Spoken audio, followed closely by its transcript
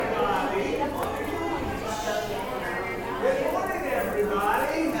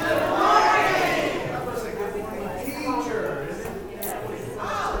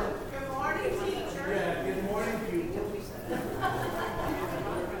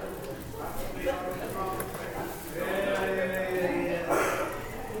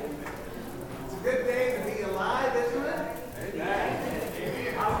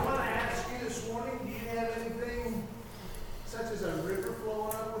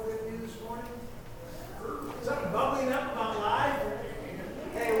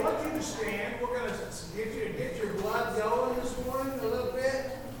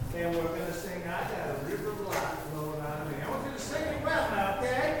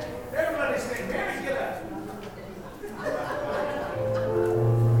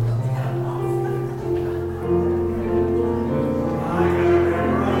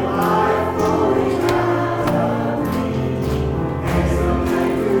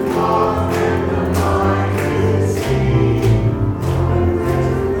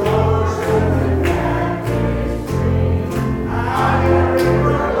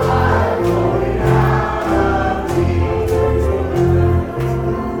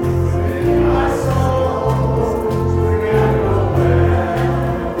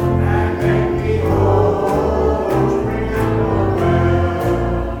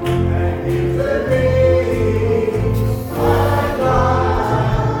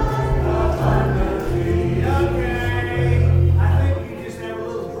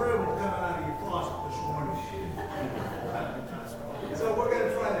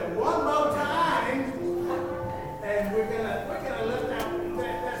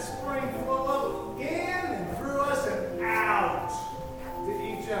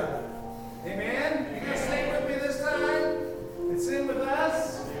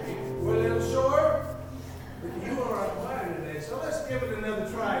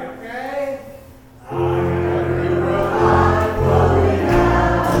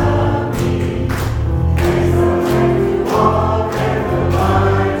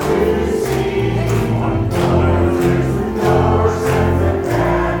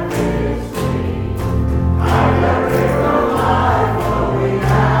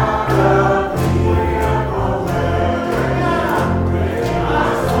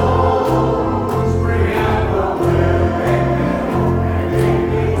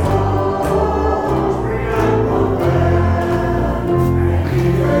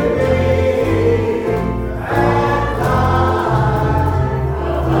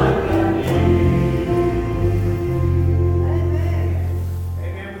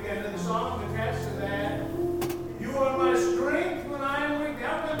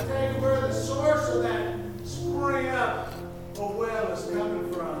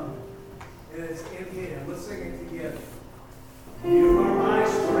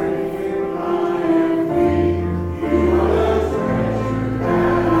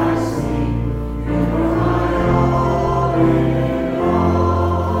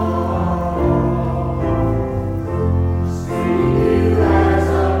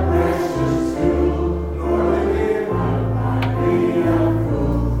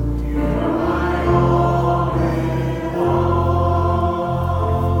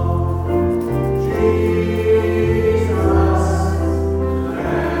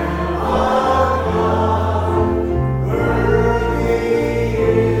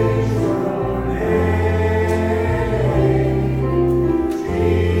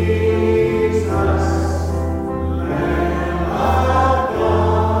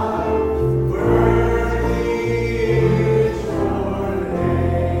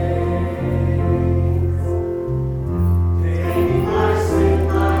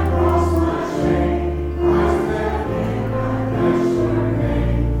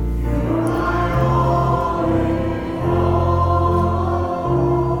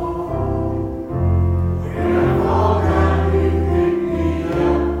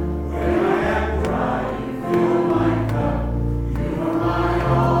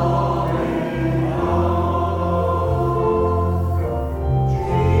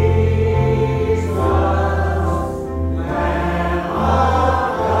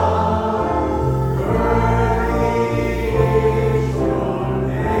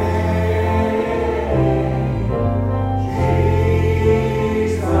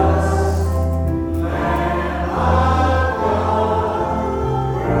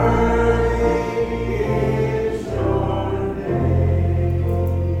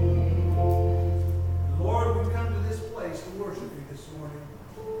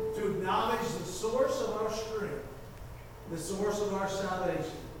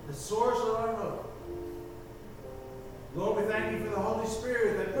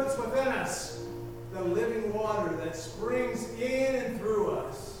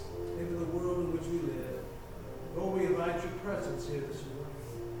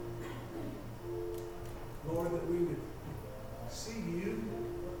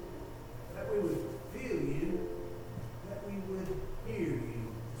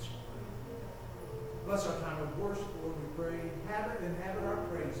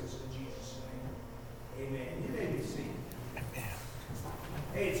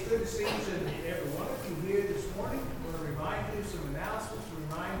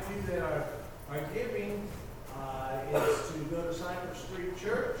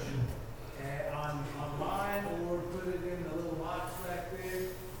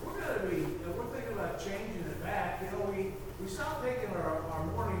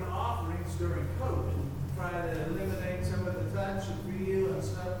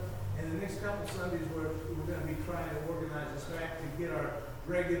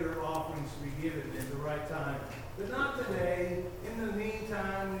Regular offerings to be given at the right time. But not today. In the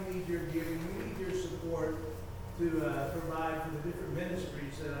meantime, we need your giving. We need your support to provide for the different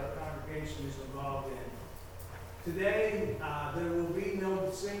ministries that our congregation is involved in. Today, there will be no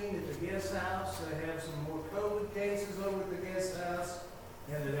singing at the guest house. They have some more COVID cases over at the guest house,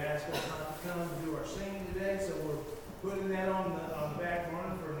 and they've asked us not to come to do our singing today, so we're putting that on the back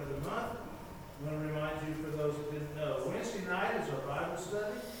burner for another month. I'm going to remind you, for those that didn't know, Wednesday night is our Bible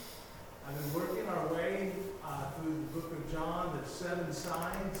study. I've been working our way through the book of John. There's 7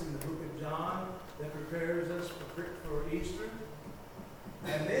 signs in the book of John that prepares us for Easter.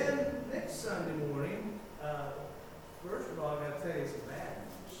 And then next Sunday morning, first of all, I've got to tell you some bad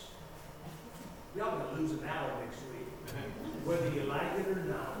news. Y'all going to lose an hour next week, whether you like it or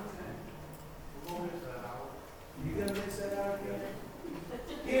not. We're going to miss that hour. You going to miss that hour, Ken?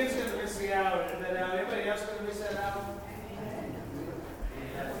 Ken's going to miss the hour. Anybody else going to miss that hour?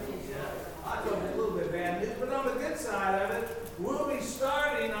 Yeah.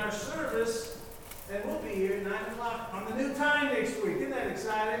 And we'll be here at 9 o'clock on the new time next week. Isn't that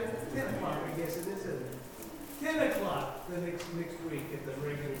exciting? 10 o'clock, I guess it is, isn't it? 10 o'clock the next week at the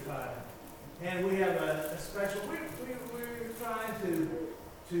regular time. And we have a special, we're trying to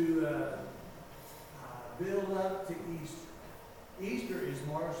build up to Easter. Easter is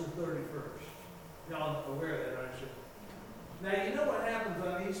March the 31st. Y'all are aware of that, aren't you? Now, you know what happens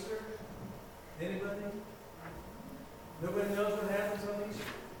on Easter? Anybody? Nobody knows what happens on Easter?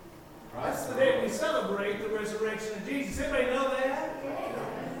 That's the day we celebrate the resurrection of Jesus. Anybody know that?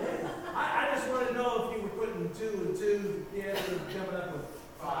 I just want to know if you were putting 2 and 2 together, coming up with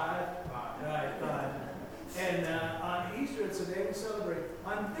 5. Right, 5. And on Easter, it's the day we celebrate.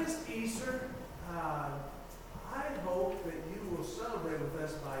 On this Easter, I hope that you will celebrate with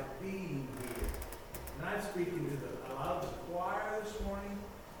us by being here. And I'm speaking to a lot of the choir this morning.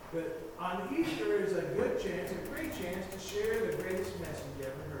 But on Easter is a good chance, a great chance to share the greatest message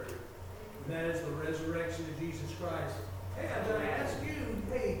ever heard. And that is the resurrection of Jesus Christ. Hey, I'm going to ask you,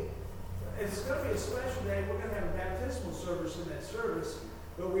 hey, it's going to be a special day. We're going to have a baptismal service in that service.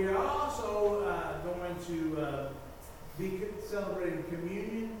 But we are also going to be celebrating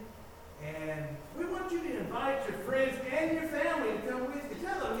communion. And we want you to invite your friends and your family to come with you.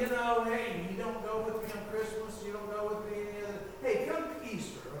 Tell them, you know, hey, you don't go with me on Christmas. You don't go with me any other. Hey, come to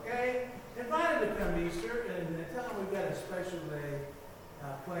Easter, okay? Invite them to come Easter and tell them we've got a special day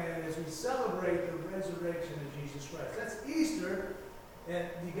planned as we celebrate the resurrection of Jesus Christ. That's Easter, and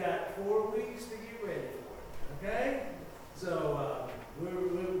you got 4 weeks to get ready for it, okay? So we're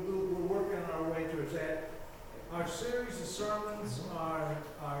working our way towards that. Our series of sermons are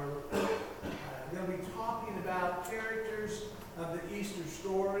going to be talking about characters of the Easter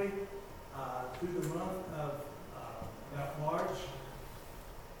story through the month of March.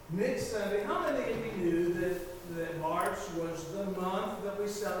 Next Sunday, how many of you knew that March was the month that we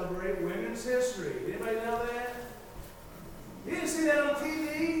celebrate women's history? Anybody know that? You didn't see that on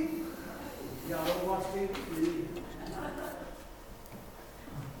TV? Y'all don't watch TV?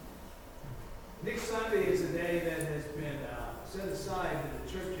 Next Sunday is a day that has been set aside in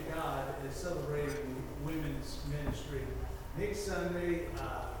the Church of God as celebrating women's ministry. Next Sunday,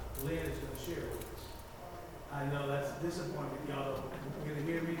 Lynn is going to share with us. I know that's a disappointment. Y'all are going to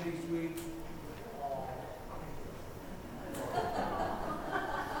hear me next week.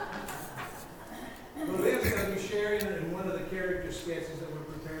 Well, Lynn's going to be sharing in one of the character sketches that we're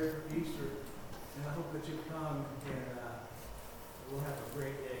prepared for Easter. And I hope that you come and we'll have a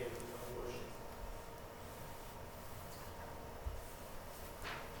great day of worship.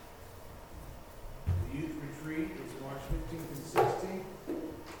 The youth retreat is March 15th and 16th.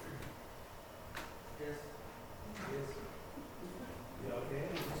 Yes. You okay?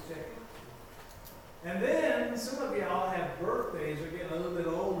 Just checking. And then some of y'all have birthdays are getting a little bit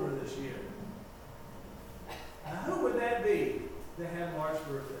older this year. Now, who would that be to have March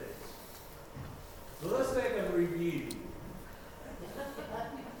birthdays? So let's take a review.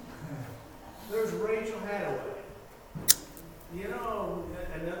 There's Rachel Hathaway. You know,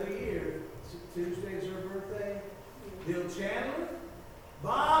 another year, Tuesday's her birthday. Bill Chandler.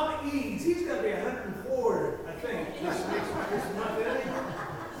 Bob Eads. He's going to be 104, I think, this month, isn't he?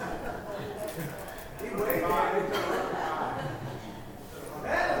 He way back.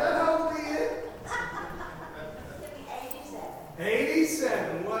 That's how old he is?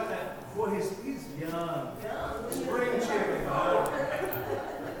 87. What that? Boy, he's young. Spring chicken.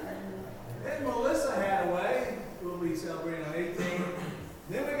 Then Melissa Hathaway will be celebrating on 18.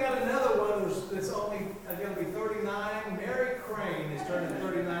 Then we got another one that's only going to be 39. Mary Crane is turning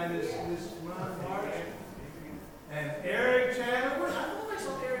 39 this month, March. And Eric Chandler. I thought I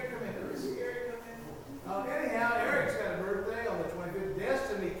saw Eric come in. Did I see Eric come in? Anyhow, Eric's got a birthday on the 25th.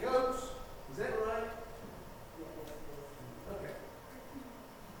 Destiny Coates. Is that right? Okay.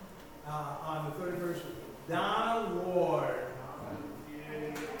 On the 31st, Donna Ward.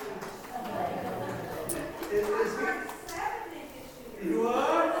 Is he? You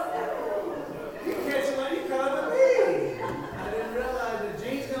are? You catching on? You caught with me. I didn't realize that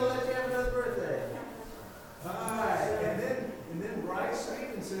Gene's going to let you have another birthday. All right. And then Bryce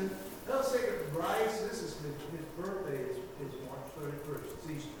Stevenson. They'll say that Bryce, this is his birthday is March 31st. It's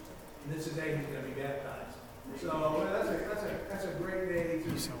Easter. And this is the day he's going to be baptized. So that's a great day to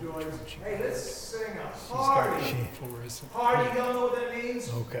enjoy. Hey, let's sing a party. Party, y'all know what that means?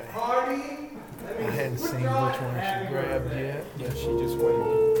 Okay. Party. I hadn't seen which one she grabbed yet. Yeah, she just went.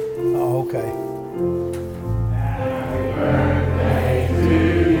 Oh, okay. Happy birthday to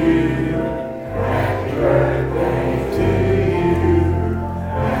you. Happy birthday to you.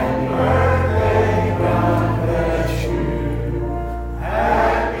 Happy birthday, God bless you.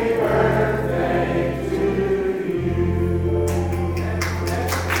 Happy birthday.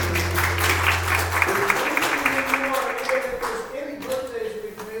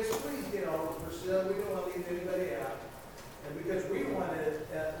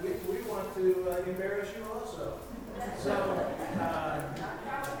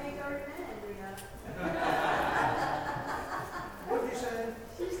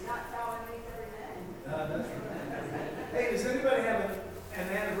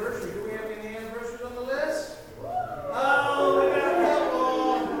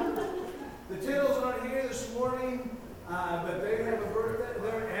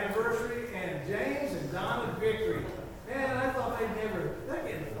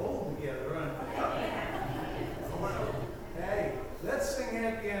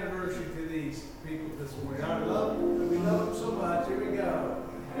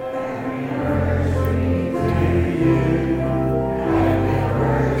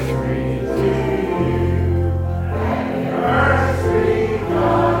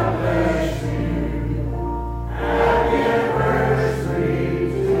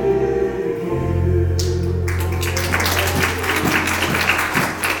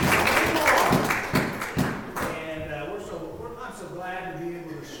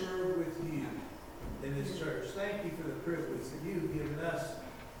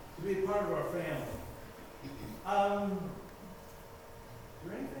 to be a part of our family. Is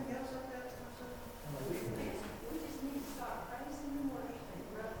there anything else like that? We just need to start praising and worshiping,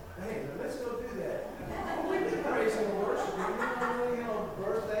 brother. Hey, let's go do that. We can praise and worship.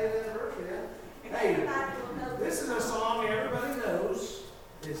 Birthday, anniversary. Yeah. Hey, this is a song everybody knows.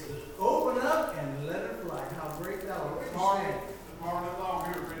 It's to open up and let it fly. How great thou art. Marlon song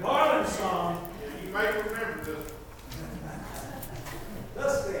here. Marlon song. Yeah, you may remember this.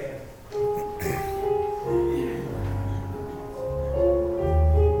 Let's stand.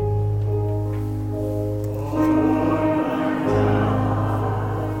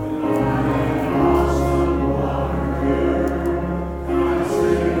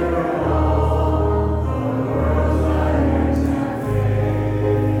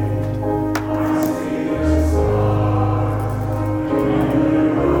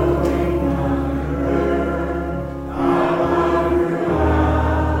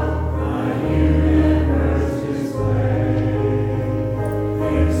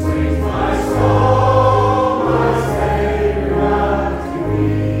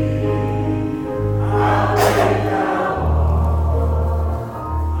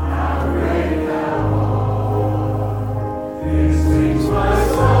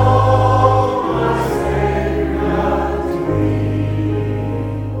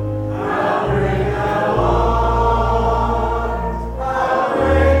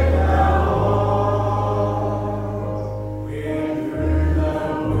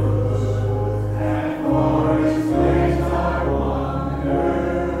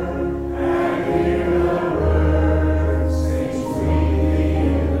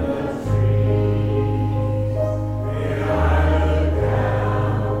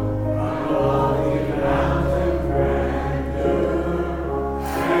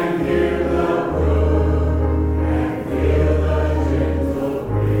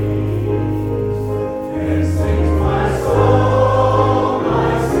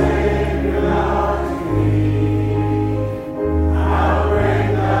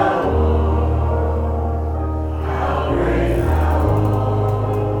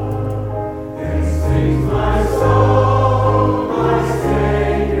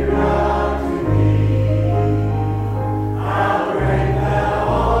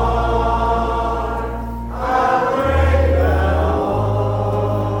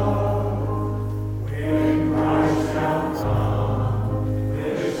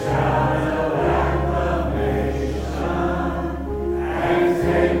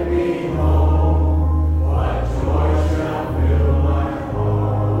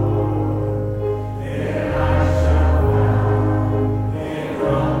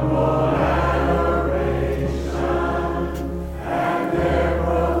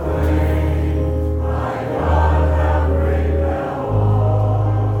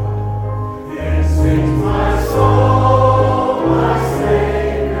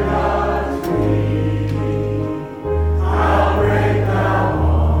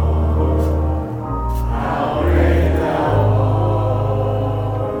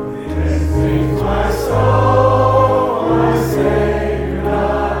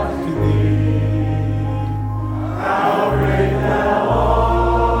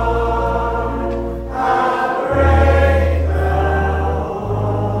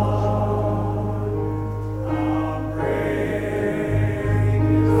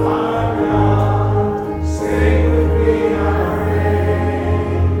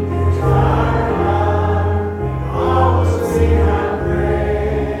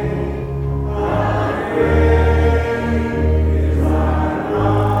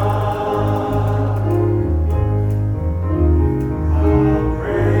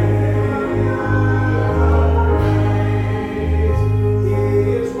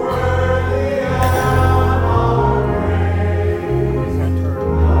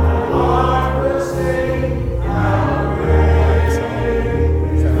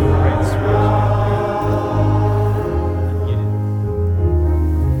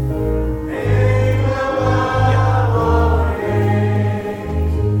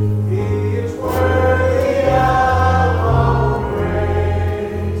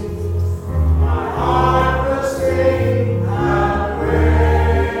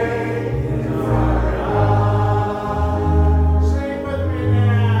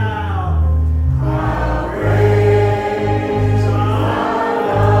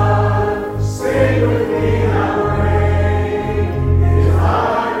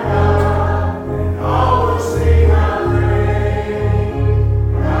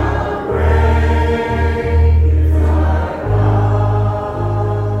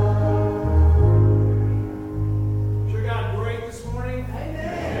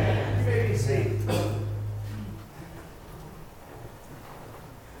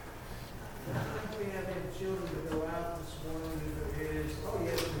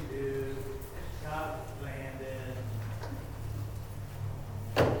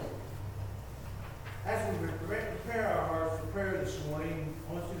 prayer this morning,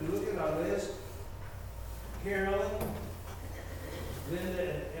 I want you to look at our list. Carolyn, Linda,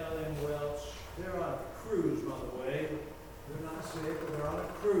 and Ellen Welch. They're on a cruise, by the way. They're not sick, but they're on a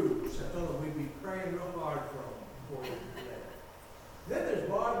cruise. I told them we'd be praying real hard for them before we left. Then there's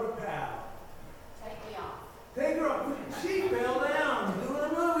Barbara Powell. Take me off. Take her off. She fell down doing a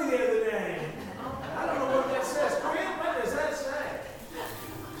movie the other day. I don't know what that says. Grant, what does that say?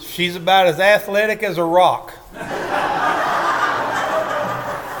 She's about as athletic as a rock.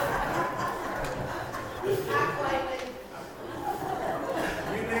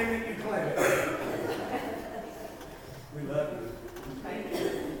 You name it, you claim it. We love you. Thank you.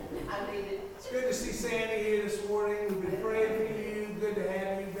 I need it. It's good to see Sandy here this morning. We've been praying for you. Good to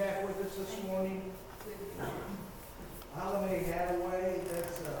have you back with us this morning. Holiday Hathaway,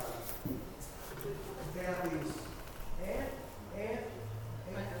 that's Kathy's aunt.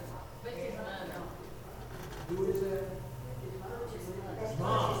 Who is that?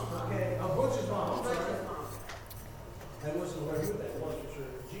 Mom. Okay. Oh, Butch's mom. I'm sorry. I wasn't aware who that was for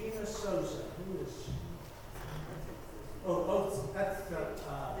sure. Gina Sosa. Who is she? Oh, that's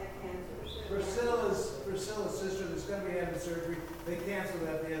Priscilla's sister that's going to be having surgery. They canceled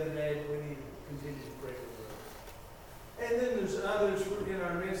that the other day, but we need to continue to pray for her. And then there's others in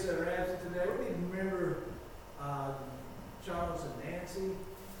our midst that are absent today. We need to remember Charles and Nancy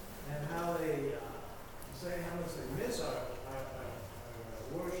and how they say how much they miss our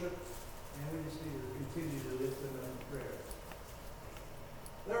worship, and we just need to continue to lift them in prayer.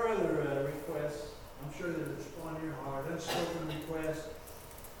 There are other requests. I'm sure that it's on your heart, unspoken requests.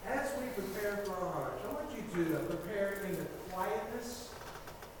 As we prepare for our hearts, I want you to prepare in the quietness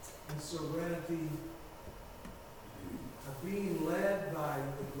and serenity of being led by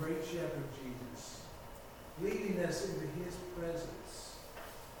the great shepherd Jesus, leading us into his presence,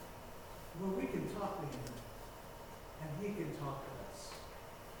 where we can talk to him and he can talk to us.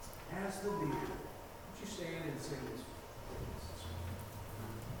 As the leader, would you stand and sing this?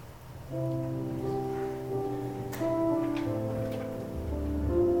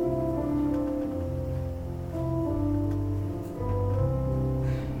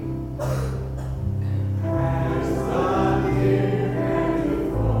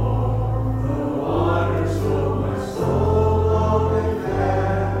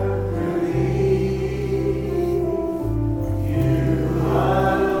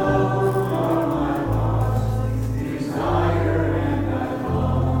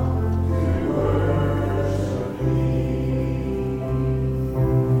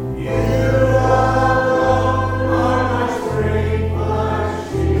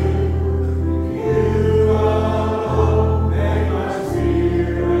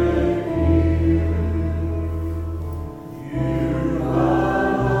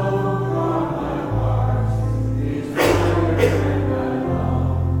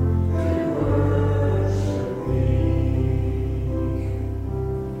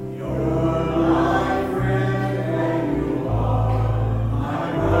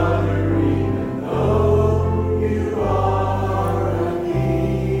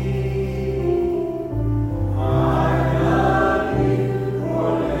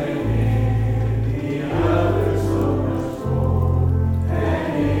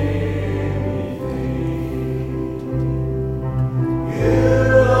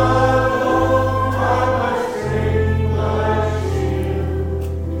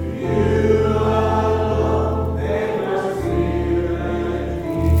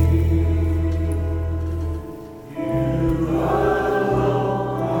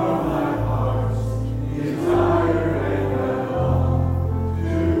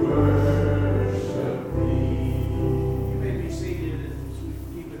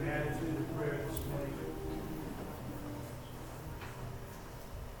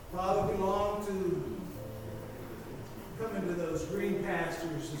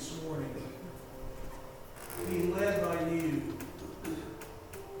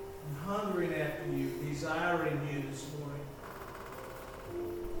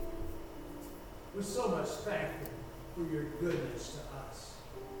 We're so much thankful for your goodness to us.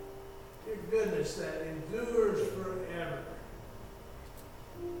 Your goodness that endures forever.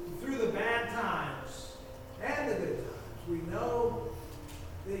 Through the bad times and the good times, we know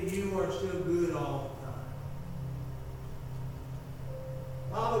that you are still good all the time.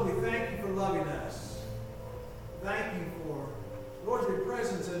 Father, we thank you for loving us. Thank you for, Lord, your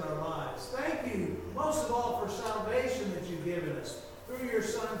presence in our lives. Thank you, most of all, for salvation that you've given us through your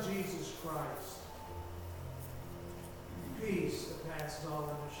Son, Jesus Christ. Peace that passes all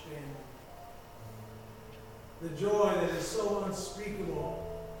understanding. The joy that is so unspeakable.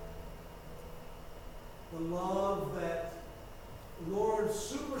 The love that Lord,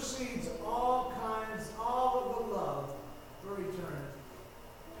 supersedes all of the love for eternity.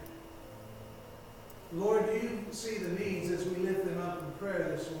 Lord, you see the needs as we lift them up in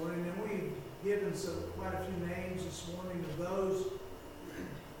prayer this morning, and we've given quite a few names this morning of those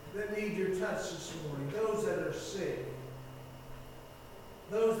that need your touch this morning, those that are sick,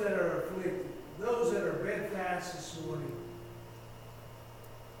 those that are afflicted, those that are bedfast this morning,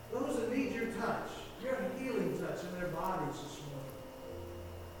 those that need your touch, your healing touch in their bodies this morning,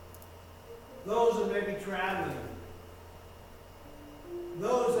 those that may be traveling,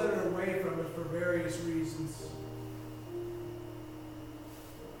 those that are away from us for various reasons.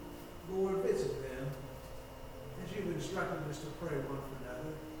 Lord, visit them as you've instructed us to pray one for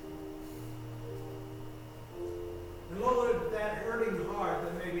another. And Lord, that hurting heart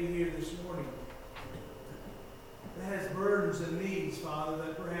that may be here this morning, that has burdens and needs, Father,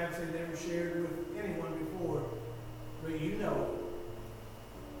 that perhaps they never shared with anyone before, but you know it.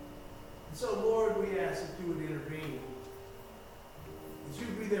 And so, Lord, we ask that you would intervene. That you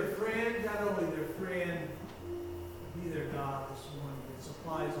would be their friend, not only their friend, but be their God this morning that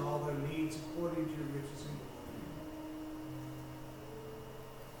supplies all their needs according to your riches and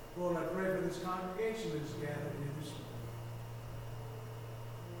glory. Lord, I pray for this congregation that is gathered here this morning,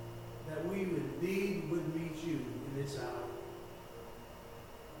 that we indeed would meet you in this hour,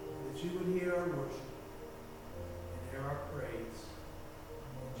 that you would hear our worship and hear our praise.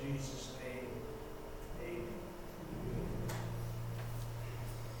 In Jesus' name, amen.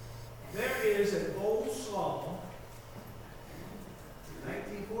 There is an old song,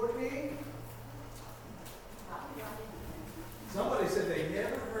 1914. Somebody said they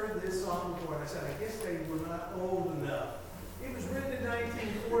never heard this song before, and I said, I guess they were not old enough. It was written in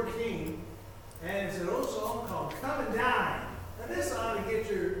 1914, and it's an old song called Come and Dine. Now this ought to get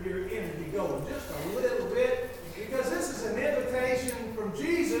your energy going just a little bit, because this is an invitation from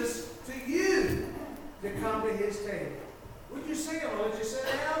Jesus to you to come to his table. Would you sing it? I'll let you sit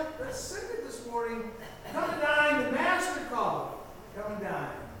down. Let's sing it this morning. Come and dine, the master called. Come and dine.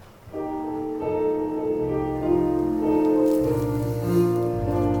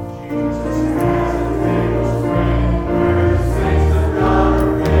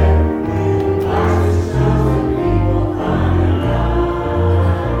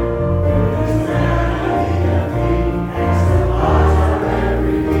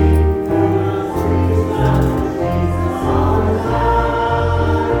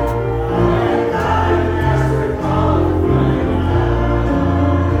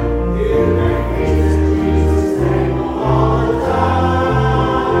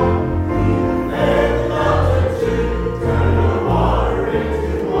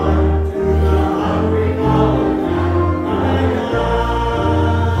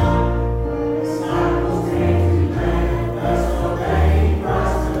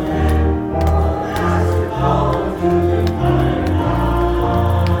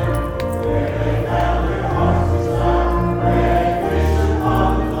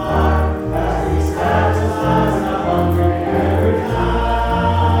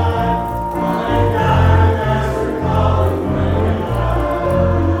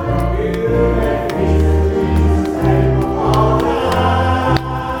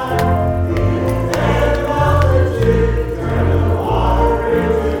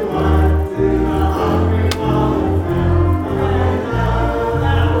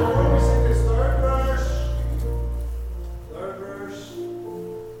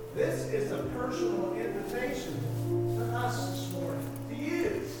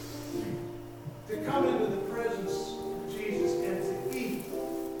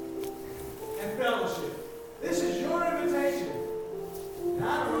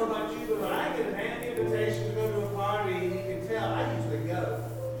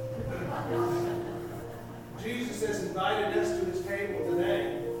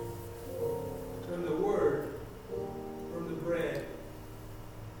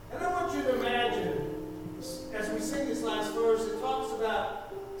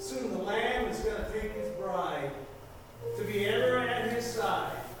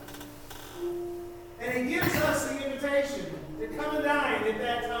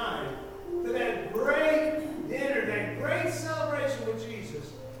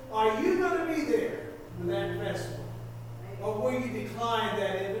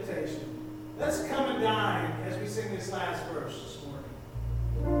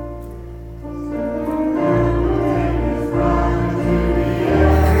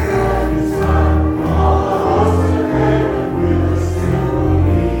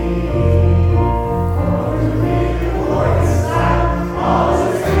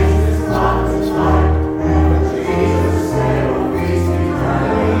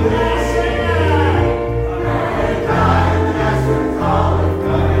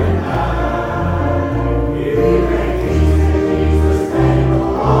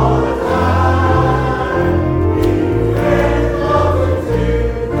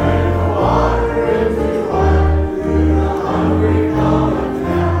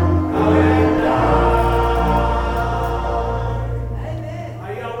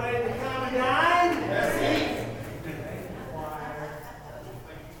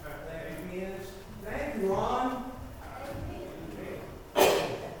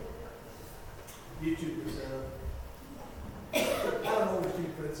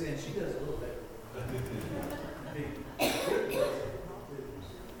 puts in. She does a little better.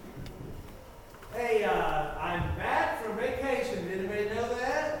 Hey, I'm back from vacation. Did anybody know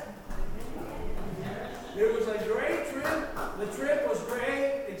that? It was a great trip. The trip was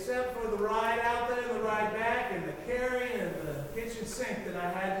great, except for the ride out there, the ride back, and the carrying and the kitchen sink that I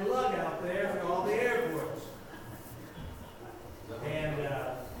had to lug out there for all the airports. And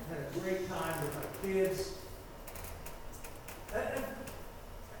had a great time with my kids.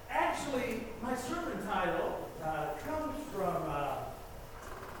 Actually, my sermon title comes from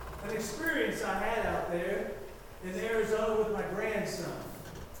an experience I had out there in Arizona with my grandson.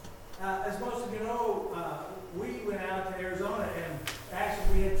 As most of you know, we went out to Arizona, and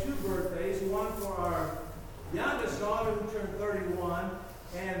actually we had two birthdays, one for our youngest daughter who turned 31,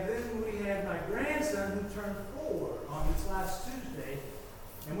 and then we had my grandson who turned 4 on this last Tuesday,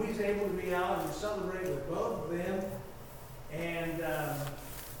 and we was able to be out and celebrate with both of them. And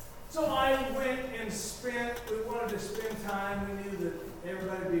so I went and we wanted to spend time. We knew that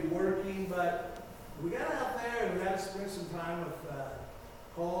everybody would be working, but we got out there and we had to spend some time with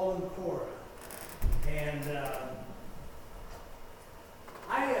Paul and Cora. And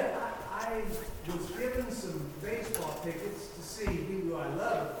I was given some baseball tickets to see people I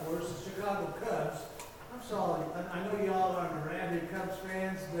love, of course, the Chicago Cubs. I'm sorry, I know y'all aren't around here Cubs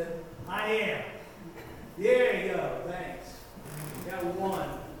fans, but I am. There you go, thanks. Got one.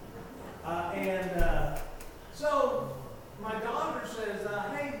 So my daughter says,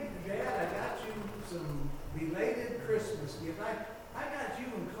 hey, Dad, I got you some belated Christmas gift. I got you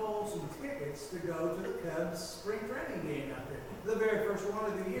and Cole some tickets to go to the Cubs spring training game out there. The very first one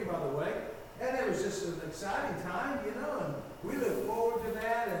of the year, by the way. And it was just an exciting time, and we look forward to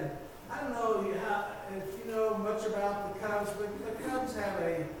that. And I don't know if you know much about the Cubs, but the Cubs have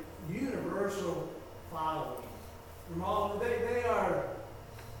a universal following. They are,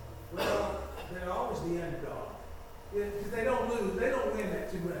 well, they're always the underdog. They don't lose, they don't win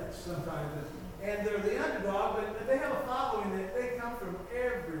that too much sometimes. And they're the underdog, but they have a following that they come from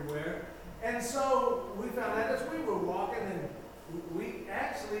everywhere. And so we found out as we were walking, and we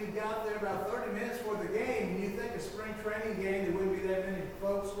actually got there about 30 minutes before the game. And you think a spring training game, there wouldn't be that many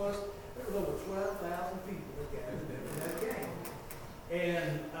folks was. There was over 12,000 people that gathered there for that game.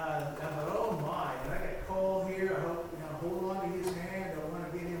 And I thought, oh my, and I got Cole here. I hope, hold on to his hand. Don't want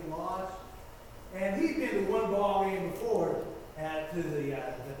to get him lost. And he'd been to one ball game before to the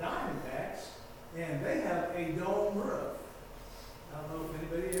Diamondbacks, and they have a dome roof. I don't know if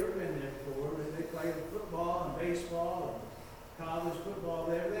anybody ever been there before, but they play football and baseball and college football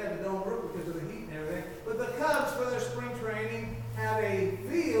there. They have a dome roof because of the heat and everything. But the Cubs, for their spring training, have a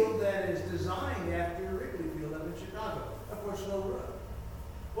field that is designed after Wrigley Field up in Chicago. Of course, no roof.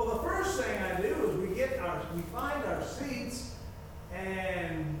 Well, the first thing I do is we find our seats,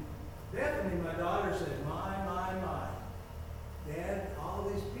 and Bethany, my daughter, said, my, Dad, all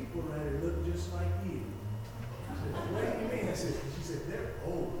these people around here look just like you. I said, what do you mean? She said, they're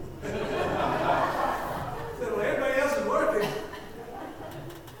old. I said, well, everybody else is working.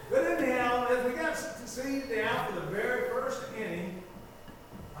 But anyhow, as we got seated down for the very first inning,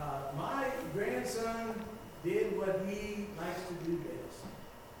 my grandson did what he likes to do best.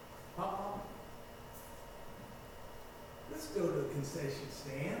 Papa, let's go to the concession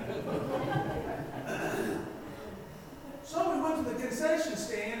stand. So we went to the concession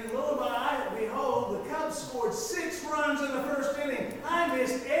stand, and lo and behold, the Cubs scored 6 runs in the first inning. I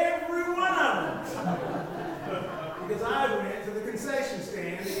missed every one of them. Because I went to the concession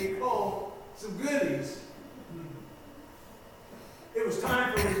stand to get Cole some goodies. It was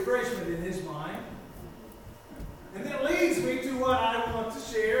time for refreshment in his mind. And that leads me to what I want to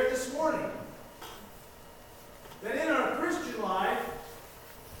share this morning. That in our Christian life,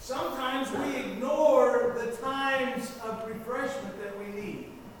 sometimes we ignore the times of refreshment that we need.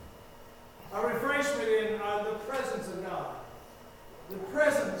 A refreshment in the presence of God. The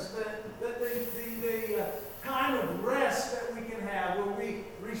presence, the time of rest that we can have where we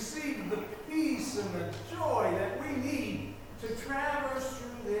receive the peace and the joy that we need to traverse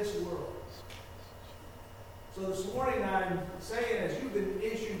through this world. So this morning I'm saying, as you've been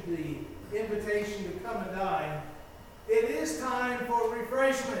issued the invitation to come and dine, it is time for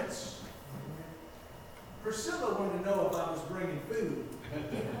refreshments. Priscilla wanted to know if I was bringing food.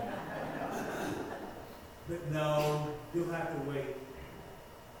 But no, you'll have to wait.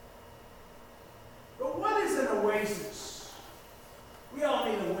 But what is an oasis? We all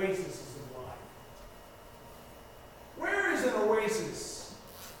need oases in life. Where is an oasis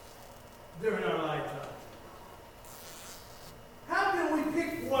during our lifetime? How can we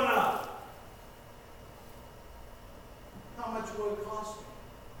pick one up? How much will it cost me?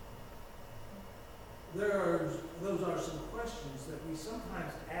 those are some questions that we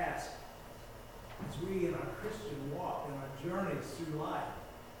sometimes ask as we in our Christian walk and our journeys through life.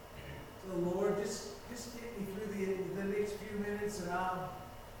 So Lord, just get me through the next few minutes, and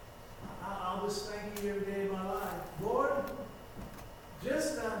I'll just thank you every day of my life. Lord,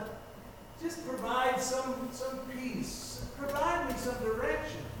 just provide some peace. Provide me some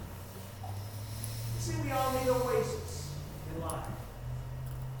direction. You see, we all need oasis in life.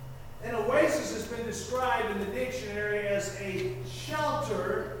 An oasis has been described in the dictionary as a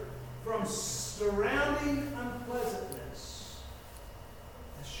shelter from surrounding unpleasantness.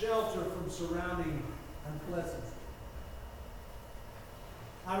 A shelter from surrounding unpleasantness.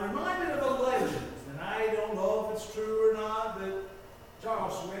 I'm reminded of a legend, and I don't know if it's true or not, but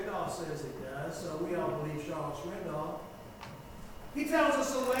Charles Swindoll says it does, so we all believe Charles Swindoll. He tells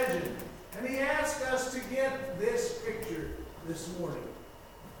us a legend, and he asks us to get this picture this morning.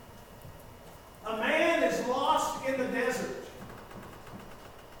 A man is lost in the desert.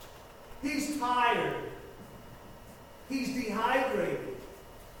 He's tired. He's dehydrated.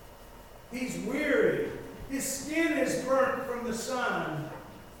 He's weary. His skin is burnt from the sun.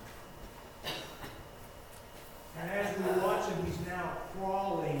 And as we watch him, he's now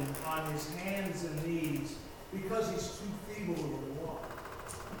crawling on his hands and knees because he's too feeble to walk.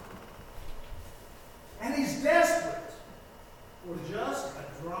 And he's desperate for just a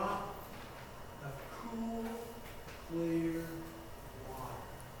drop of cool, clear water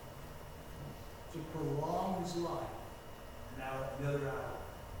to prolong his life another hour.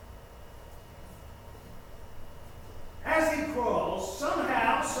 As he crawls,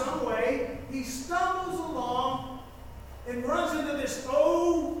 somehow, some way, he stumbles along and runs into this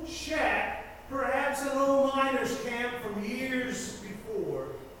old shack, perhaps an old miner's camp from years before.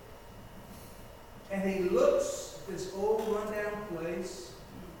 And he looks at this old rundown place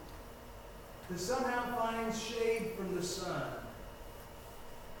to somehow find shade from the sun,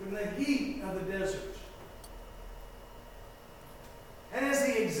 from the heat of the desert. And as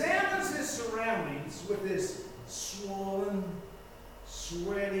he examines his surroundings with his swollen,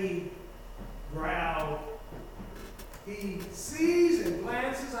 sweaty brow, he sees and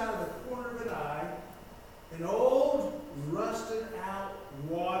glances out of the corner of an eye an old, rusted-out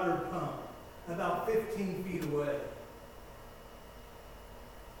water pump about 15 feet away.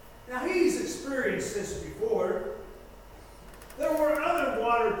 Now, he's experienced this before. There were other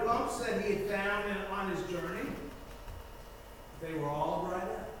water pumps that he had found on his journey. They were all dried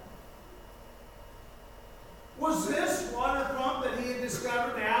up. Was this water pump that he had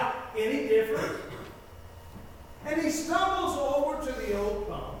discovered now any different? And he stumbles over to the old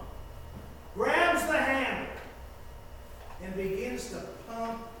pump, grabs the handle, and begins to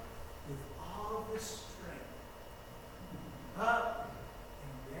pump with all of his strength. Up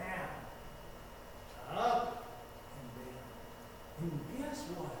and down. Up and down. And guess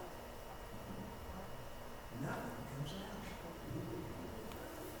what? Nothing comes out.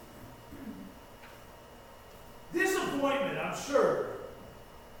 Disappointment, I'm sure.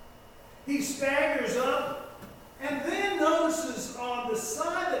 He staggers up and then notices on the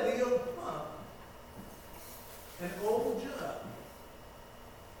side of the old pump an old jug.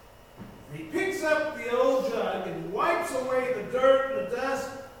 And he picks up the old jug and wipes away the dirt and the dust.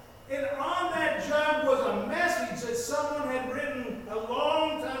 And on that jug was a message that someone had written a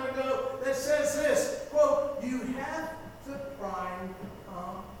long time ago that says this, quote, "You have to prime the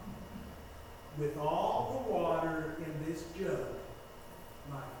pump with all the water in this jug,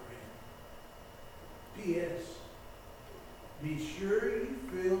 my friend. P.S. Be sure you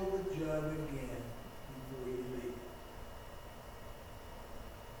fill the jug again before you leave."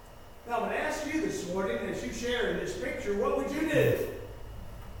 Now, I'm going to ask you this morning, as you share in this picture, what would you do?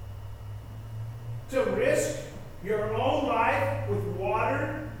 To risk your own life with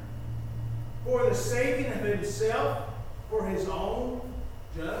water for the saving of himself, for his own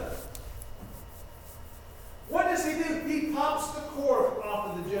jug? What does he do? He pops the cork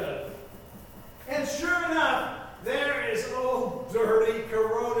off of the jug. And sure enough, there is old, dirty,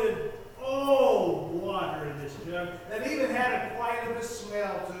 corroded, old water in this jug that even had quite of a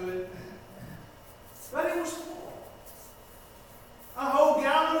smell to it. But it was full. A whole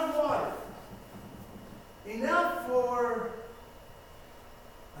gallon of water. Enough for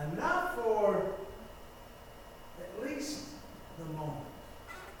at least the moment.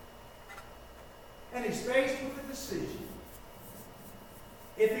 And he's faced with a decision.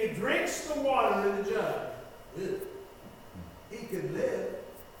 If he drinks the water in the jug, he could live.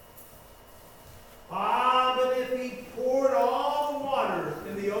 But if he poured all the water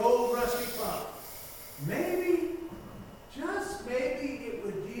in the old rusty pump, maybe, just maybe, it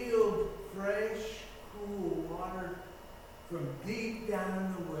would yield fresh, from deep down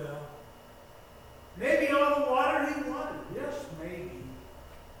in the well. Maybe all the water he wanted, just maybe.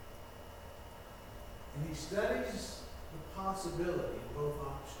 And he studies the possibility of both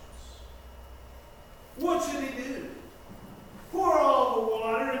options. What should he do? Pour all the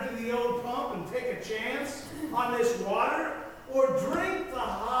water into the old pump and take a chance on this water? Or drink the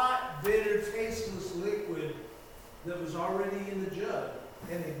hot, bitter, tasteless liquid that was already in the jug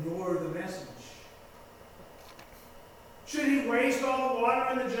and ignore the message? Should he waste all the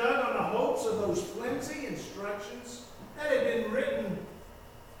water in the jug on the hopes of those flimsy instructions that had been written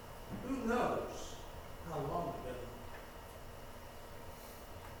who knows how long ago?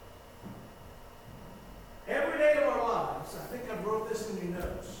 Every day of our lives, I think I wrote this in your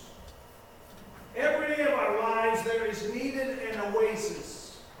notes. Every day of our lives there is needed an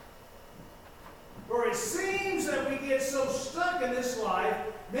oasis. For it seems that we get so stuck in this life,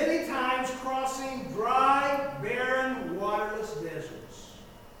 many times crossing dry, barren, waterless deserts.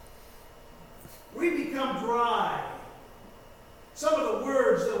 We become dry. Some of the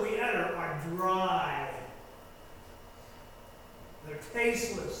words that we utter are dry. They're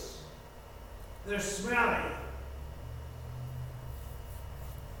tasteless. They're smelly.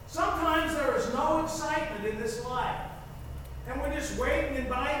 Sometimes there is no excitement in this life. And we're just waiting and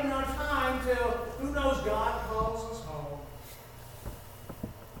biding our time till, who knows, God calls us home. You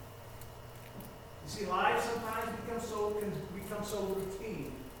see, life sometimes can become so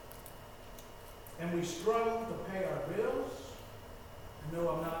routine. And we struggle to pay our bills. I know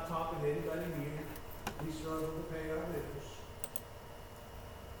I'm not talking to anybody here. We struggle to pay our bills.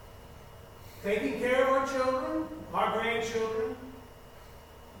 Taking care of our children, our grandchildren,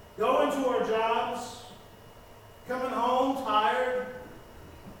 going to our jobs, coming home tired,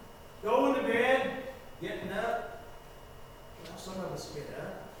 going to bed, getting up. Well, some of us get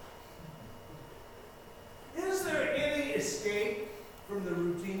up. Is there any escape from the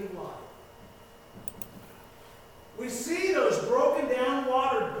routine of life? We see those broken down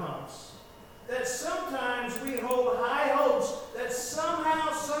water pumps that sometimes we hold high hopes that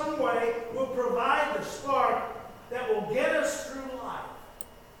somehow, some way will provide the spark that will get us through life.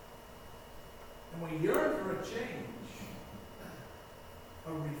 And we yearn for a change,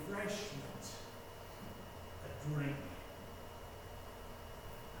 a refreshment, a drink.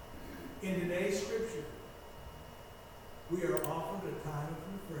 In today's scripture, we are offered a time of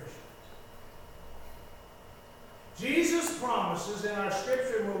refreshment. Jesus promises in our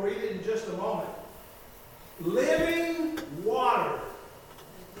scripture, and we'll read it in just a moment, living water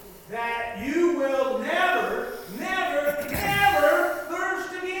that you will never, never, never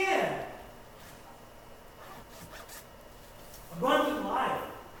thirst again. Abundant life,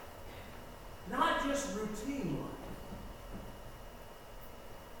 not just routine life.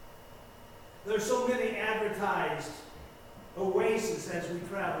 There's so many advertised oases as we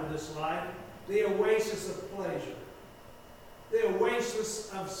travel this life. The oasis of pleasure. The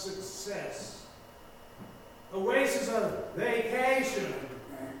oasis of success. Oasis of vacation.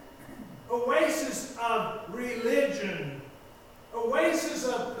 Oasis of religion. Oasis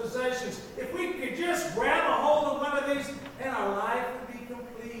of possessions. If we could just grab a hold of one of these, and our life would be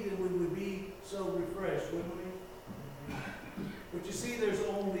complete and we would be so refreshed, wouldn't we? But you see, there's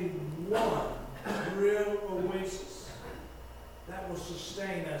only one real oasis that will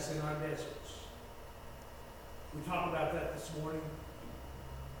sustain us in our deserts. We talked about that this morning.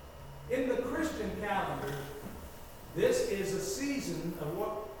 In the Christian calendar, this is a season of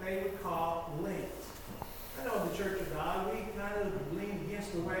what they would call Lent. I know in the Church of God, we kind of lean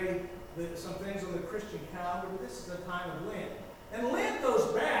against the way that some things on the Christian calendar, but this is a time of Lent. And Lent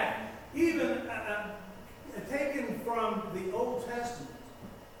goes back, even taken from the Old Testament.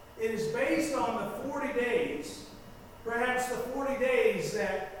 It is based on the 40 days, perhaps the 40 days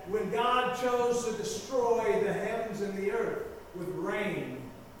that when God chose to destroy the heavens and the earth with rain.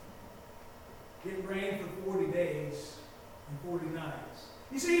 It rained for 40 days and 40 nights.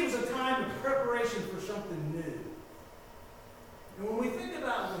 You see, it was a time of preparation for something new. And when we think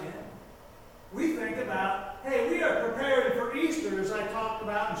about Lent, we think about, hey, we are preparing for Easter, as I talked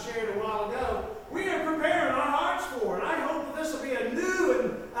about and shared a while ago. We are preparing our hearts for it. I hope that this will be a new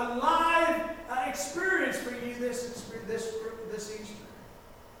and alive experience for you this Easter.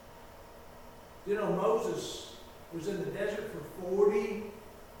 You know, Moses was in the desert for 40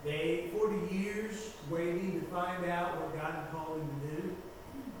 years, waiting to find out what God had called him to do.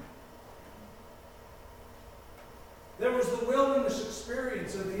 There was the wilderness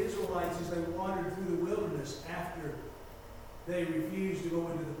experience of the Israelites as they wandered through the wilderness after they refused to go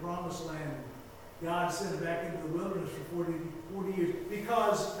into the promised land. God sent them back into the wilderness for 40 years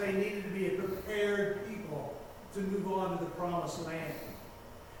because they needed to be a prepared people to move on to the promised land.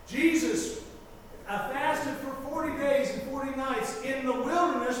 Jesus fasted for 40 days and 40 nights in the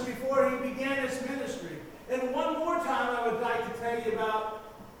wilderness before he began his ministry. And one more time I would like to tell you about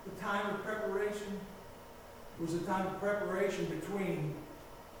the time of preparation. It was a time of preparation between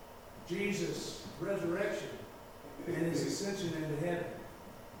Jesus' resurrection and his ascension into heaven.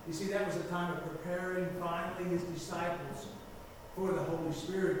 You see, that was a time of preparing finally his disciples for the Holy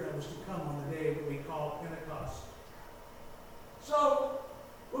Spirit that was to come on the day that we call Pentecost. So,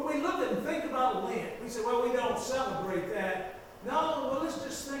 when we look and think about Lent, we say, well, we don't celebrate that. No, well, let's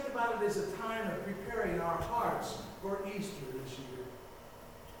just think about it as a time of preparing our hearts for Easter this year.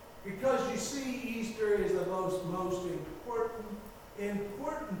 Because you see, Easter is the most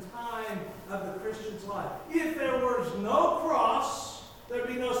important time of the Christian's life. If there was no cross, there'd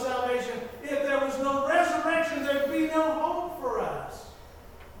be no salvation. If there was no resurrection, there'd be no hope for us.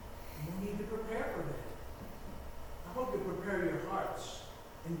 We need to prepare for that. I hope you prepare your hearts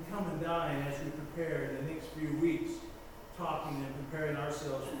and come and dine as we prepare in the next few weeks, talking and preparing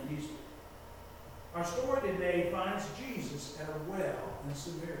ourselves for Easter. Our story today finds Jesus at a well in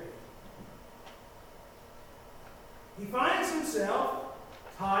Samaria. He finds himself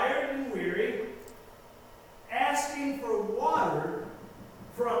tired and weary, asking for water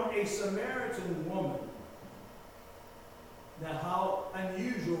from a Samaritan woman. Now, how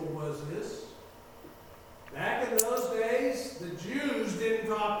unusual was this? Back in those days, the Jews didn't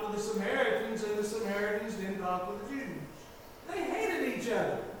talk to the Samaritans, and the Samaritans didn't talk to the Jews. They hated each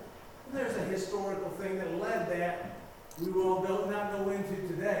other. And there's a historical thing that led that we will not go into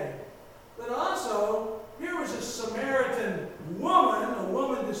today. But also, here was a Samaritan woman, a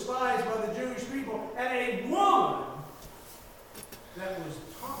woman despised by the Jewish people, and a woman that was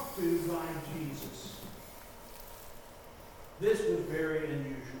talked to by Jesus. This was very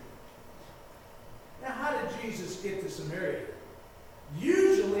unusual. Now, how did Jesus get to Samaria?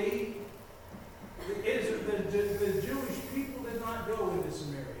 Usually, the Jewish people did not go into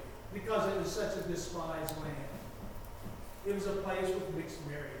Samaria because it was such a despised land. It was a place with mixed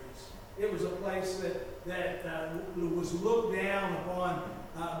marriages. It was a place that was looked down upon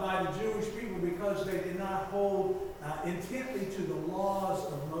by the Jewish people because they did not hold intently to the laws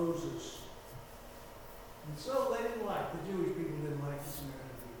of Moses. And so they didn't like, the Jewish people didn't like the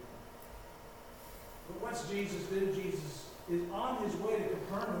Samaritan people. But what's Jesus do? Jesus is on his way to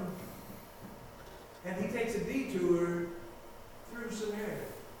Capernaum, and he takes a detour through Samaria.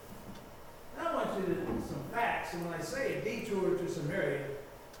 Now I want you to do some facts, and when I say a detour to Samaria,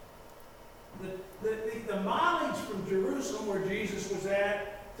 the mileage from Jerusalem, where Jesus was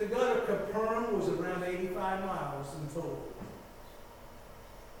at, to go to Capernaum was around 85 miles in total.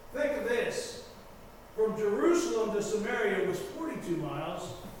 Think of this. From Jerusalem to Samaria was 42 miles,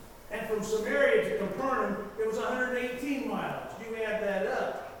 and from Samaria to Capernaum, it was 118 miles. You add that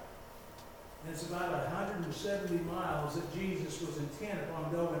up, and it's about 170 miles that Jesus was intent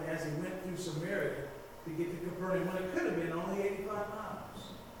upon going as he went through Samaria to get to Capernaum, when it could have been only 85 miles.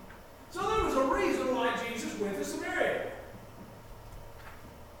 So there was a reason why Jesus went to Samaria.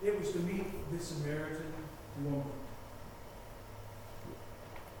 It was to meet the Samaritan woman.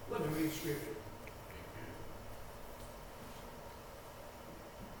 Let me read scripture.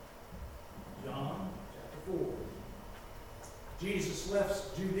 John chapter 4. Jesus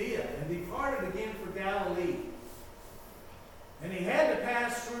left Judea and departed again for Galilee. And he had to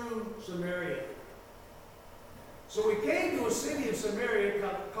pass through Samaria. So he came to a city of Samaria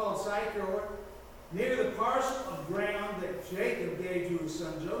called Sychar, near the parcel of ground that Jacob gave to his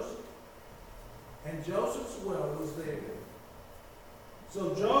son Joseph. And Joseph's well was there.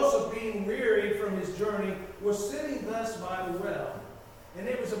 So Joseph, being weary from his journey, was sitting thus by the well. And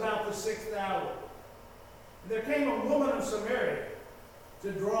it was about the 6th hour. And there came a woman of Samaria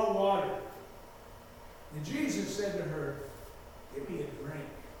to draw water. And Jesus said to her, "Give me a drink."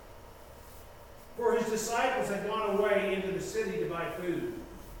 For his disciples had gone away into the city to buy food.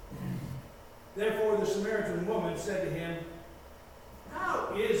 Therefore the Samaritan woman said to him,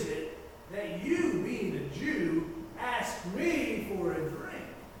 "How is it that you, being a Jew, ask me for a drink,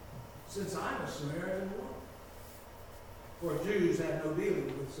 since I'm a Samaritan woman?" For Jews have no dealing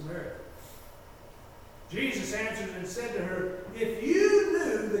with Samaritans. Jesus answered and said to her, "If you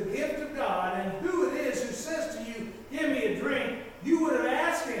knew the gift of God and who it is who says to you, 'Give me a drink,' you would have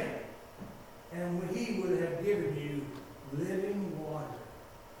asked him, and he would have given you living water."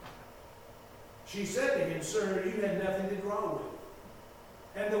 She said to him, "Sir, you have nothing to draw with,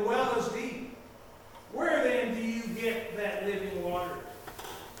 and the well is deep. Where then do you get that living water?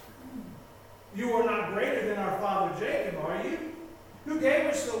 You are not greater than our father Jacob, are you? who gave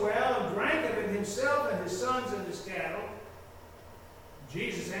us the well and drank of it himself and his sons and his cattle?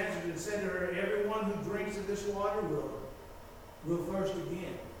 Jesus answered and said to her, everyone who drinks of this water will thirst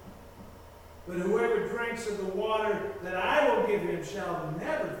again. But whoever drinks of the water that I will give him shall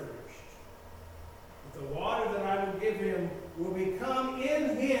never thirst. But the water that I will give him will become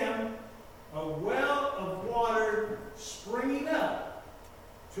in him a well of water springing up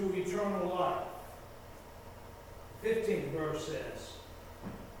to eternal life. 15th verse says,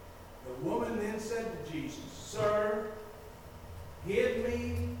 the woman then said to Jesus, Sir, give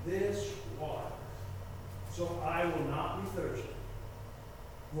me this water, so I will not be thirsty,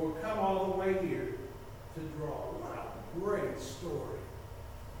 nor come all the way here to draw. What a great story.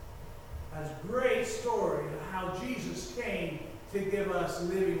 That's a great story of how Jesus came to give us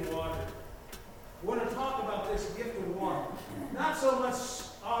living water. I want to talk about this gift of water. Not so much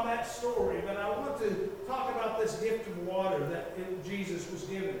on that story, but I want to talk about this gift of water that Jesus was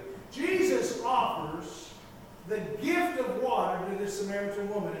given. Jesus offers the gift of water to this Samaritan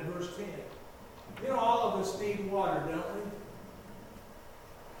woman in verse 10. You know, all of us need water, don't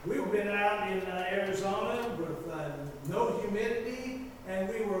we? We've been out in Arizona with no humidity, and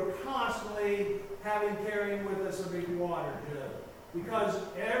we were constantly carrying with us a big water jug. Because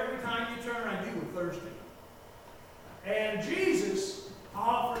every time you turn around, you were thirsty. And Jesus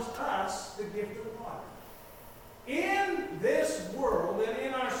offers us the gift of water. In this world and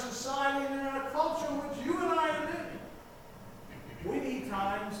in our society and in our culture in which you and I are living, we need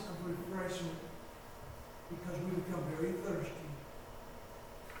times of refreshment because we become very thirsty.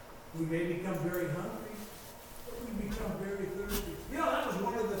 We may become very hungry, but we become very thirsty. You know, that was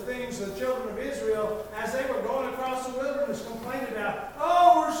one of the things the children of Israel, as they were going across the wilderness, complained about.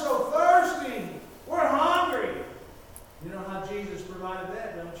 Oh, we're so thirsty. We're hungry. You know how Jesus provided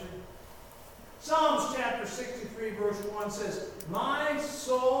that, don't you? Psalms chapter 63, verse 1 says, My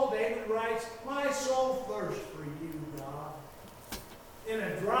soul, David writes, my soul thirsts for you, God, in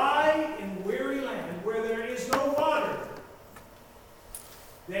a dry and weary land where there is no water.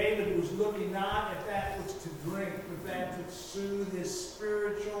 David was looking not at that which to drink, but that to soothe his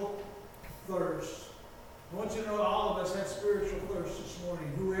spiritual thirst. I want you to know all of us have spiritual thirst this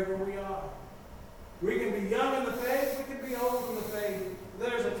morning, whoever we are. We can be young in the faith, we can be old in the faith.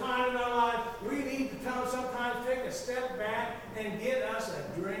 There's a time in our life we need to sometimes take a step back and get us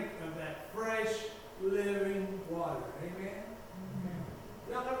a drink of that fresh, living water. Amen?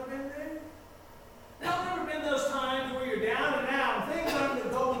 Y'all ever been there? Y'all ever been those times where you're down and out and things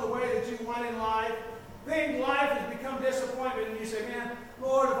aren't going the way that you want in life? Life has become disappointment, and you say, man,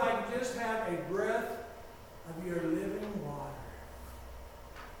 Lord, if I could just have a breath of your living water.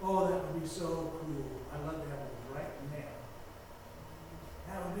 Oh, that would be so cool. I'd love to have one right now.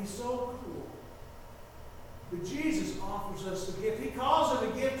 That would be so cool. But Jesus offers us the gift. He calls it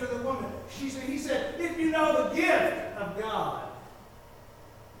a gift to the woman. He said, if you know the gift of God.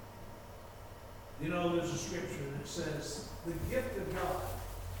 You know, there's a scripture that says, the gift of God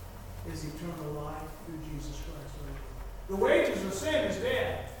is eternal life through Jesus Christ. The wages of sin is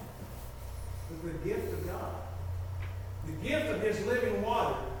death. But the gift of God, the gift of His living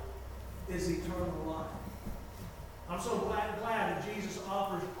water, is eternal life. I'm so glad that Jesus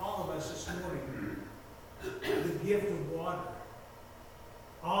offers all of us this morning the gift of water.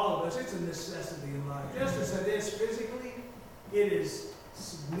 All of us, it's a necessity in life. Just as it is physically, it is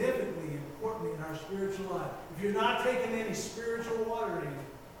significantly important in our spiritual life. If you're not taking any spiritual water in,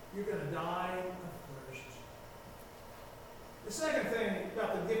 you're going to die of thirst. The second thing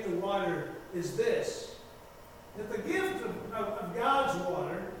about the gift of water is this, that the gift of God's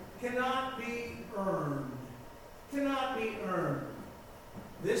water cannot be earned. Cannot be earned.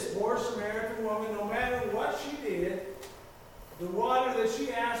 This poor Samaritan woman, no matter what she did, the water that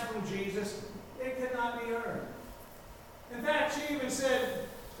she asked from Jesus, it cannot be earned. In fact, she even said,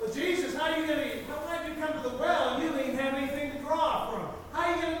 well, Jesus, how did you come to the well and you don't even have anything to draw from? How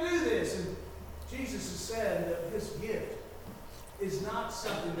are you going to do this? And Jesus has said that His gift is not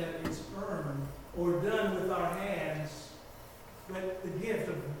something that is earned or done with our hands, but the gift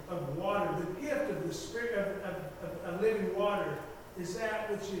of water, the gift of the Spirit of living water is that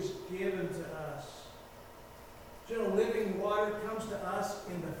which is given to us. You know, living water comes to us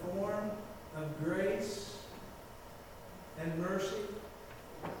in the form of grace and mercy.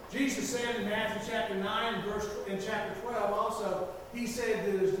 Jesus said in Matthew chapter 9 in chapter 12 also, He said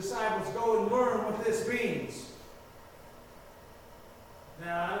to His disciples, go and learn what this means.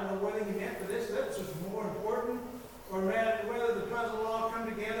 Now, I don't know whether He meant for this, that's just more important, or whether the puzzle all come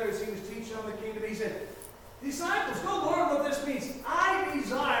together as He was teaching on the kingdom. He said, disciples, go learn what this means. I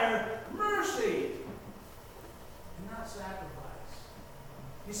desire mercy and not sacrifice.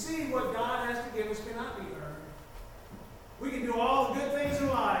 You see, what God has to give us cannot be earned. We can do all the good things in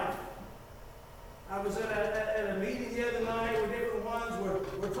life. I was at a meeting the other night with different ones where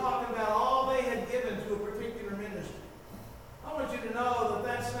we're talking about all they had given to a particular ministry. I want you to know that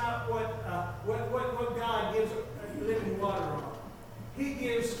that's not what God gives living water on. He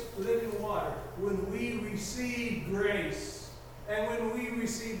gives living water when we receive grace and when we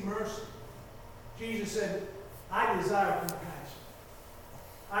receive mercy. Jesus said, I desire compassion.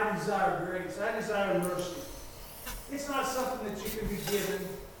 I desire grace. I desire mercy. It's not something that you can be given,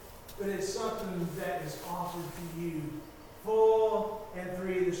 but it's something that is offered to you full and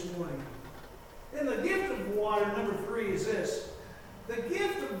free this morning. And the gift of water, number 3, is this. The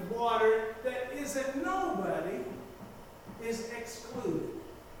gift of water that is that nobody is excluded.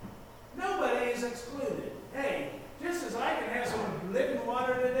 Nobody is excluded. Hey, just as I can have some living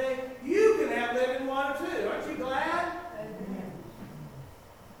water today, you can have living water too. Aren't you glad? Amen.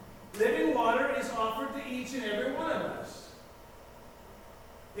 Living water is offered to each and every one of us.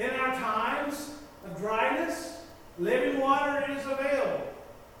 In our times of dryness, living water is available.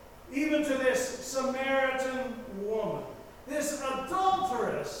 Even to this Samaritan woman, this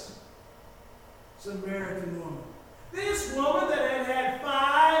adulterous Samaritan woman. This woman that had had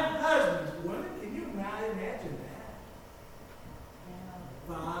 5 husbands. Women, can you imagine that?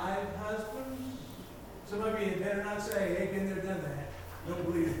 5 husbands? Some of you had better not say, hey, been there, done that. Don't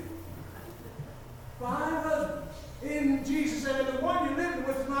believe it. 5 husbands. And Jesus said, the one you're living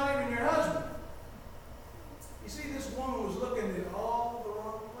with is not even your husband. You see, this woman was looking in all the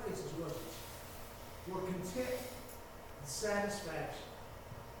wrong places, wasn't she? For content and satisfaction.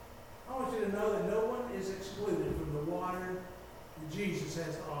 I want you to know that no one is excluded from the water that Jesus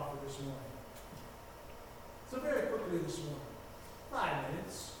has to offer this morning. So very quickly this morning, 5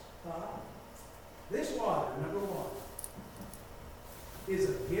 minutes. This water, number 1, is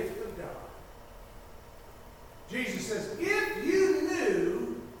a gift of God. Jesus says, if you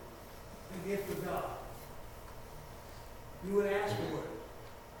knew the gift of God, you would ask for it.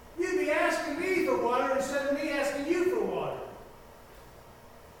 You'd be asking me for water instead of me asking you for water.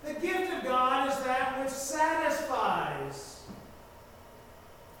 The gift of God is that which satisfies.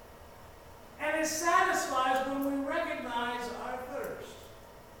 And it satisfies when we recognize our thirst.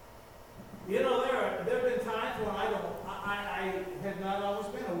 You know, there have been times when I have not always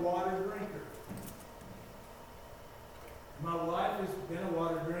been a water drinker. My wife has been a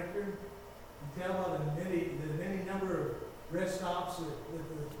water drinker. You can tell by the many number of rest stops that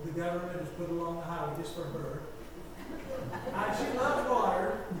the government has put along the highway just for her. She loves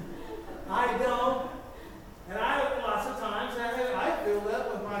water. I don't. And lots of times I fill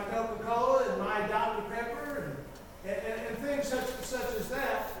up with my Coca-Cola and my Dr. Pepper and things such as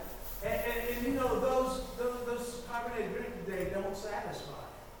that. And you know, those carbonated drinks, they don't satisfy.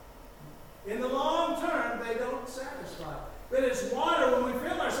 In the long term, they don't satisfy. But it's water. When we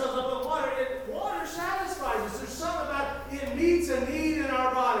fill ourselves up with water, water satisfies us. There's something about it meets a need in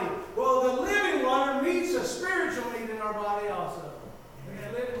our body. Well, the living water meets a spiritual need in our body also. And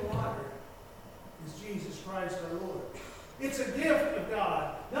that living water is Jesus Christ our Lord. It's a gift of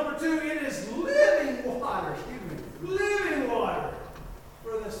God. Number 2, it is living water. Living water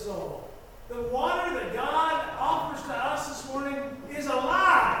for the soul. The water that God offers to us this morning is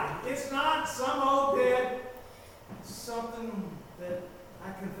alive. It's not some old dead. It's something that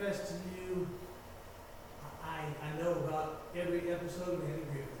I confess to you, I know about every episode of Andy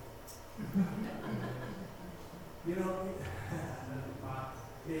Griffith. You know,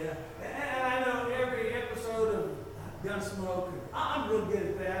 yeah. And I know every episode of Gunsmoke. I'm real good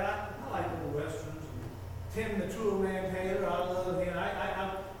at that. I like old westerns. Tim the Tool Man Taylor, I love him. I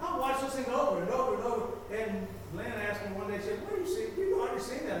watch this thing over and over and over. And Lynn asked me one day, she said, what do you see? You've already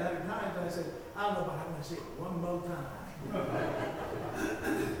seen that 100 times. And I said, I don't know, but I'm going to see it one more time. I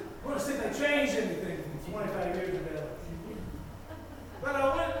want to see if they changed anything from 25 years ago. But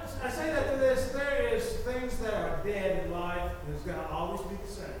I say that to this, there is things that are dead in life, and it's going to always be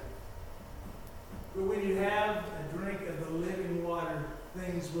the same. But when you have a drink of the living water,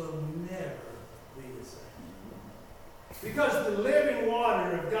 things will never be the same. Because the living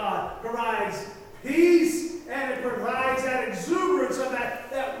water of God provides peace, and it provides that exuberance of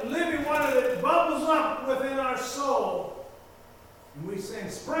that living water that bubbles up within our soul. And we sing,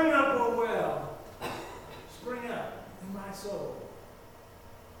 spring up, O well, spring up in my soul.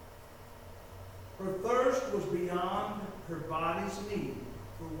 Her thirst was beyond her body's need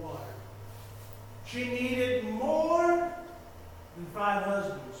for water. She needed more than 5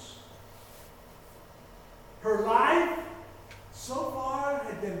 husbands. Her life so far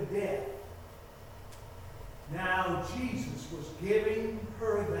had been death. Now Jesus was giving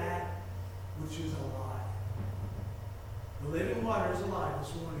her that which is alive. The living water is alive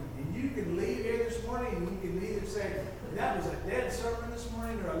this morning. And you can leave here this morning and you can either say, that was a dead sermon this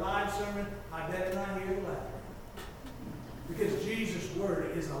morning or a live sermon. I better not hear the latter. Because Jesus'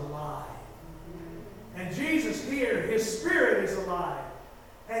 word is alive. And Jesus here, his Spirit is alive.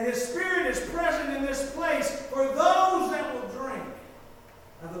 And his Spirit is present in this place for those that will drink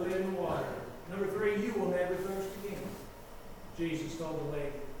of the living water. Number 3, you will never thirst again. Jesus told the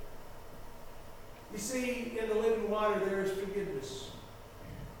lady. You see, in the living water there is forgiveness.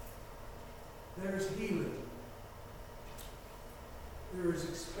 There is healing. There is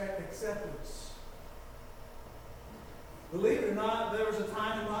acceptance. Believe it or not, there was a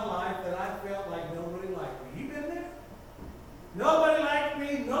time in my life that I felt like nobody liked me. You been there? Nobody liked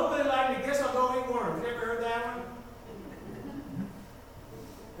me. Nobody liked me. Guess I'll go eat worms. You ever heard that one?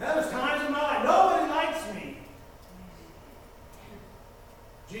 There was times in my life nobody likes me.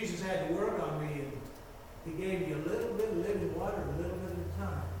 Jesus had to work on me, and he gave me a little bit of living water, a little bit at a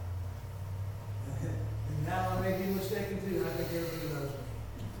time. And now I may be mistaken too. I think everybody loves me.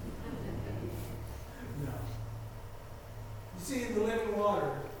 No. You see, in the living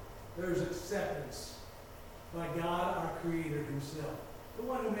water, there's acceptance by God, our Creator himself. The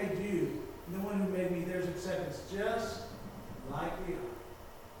one who made you, and the one who made me, there's acceptance just like we are.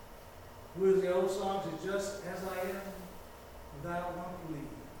 Who is the old song? It's just as I am, without one to leave.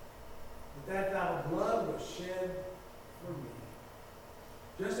 But that thy blood was shed for me.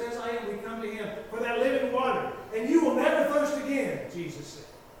 Just as I am, we come to him for that living water, and you will never thirst again, Jesus said.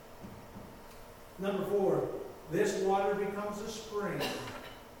 Number 4, this water becomes a spring.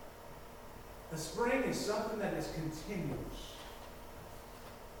 A spring is something that is continuous.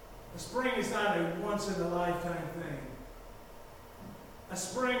 A spring is not a once-in-a-lifetime thing. A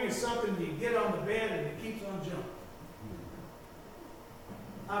spring is something you get on the bed and it keeps on jumping.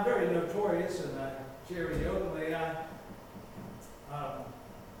 I'm very notorious, and I share with you openly, I've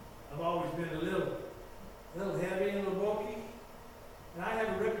always been a little heavy and a little bulky. And I have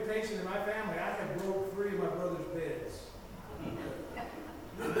a reputation in my family. I have broke 3 of my brother's beds.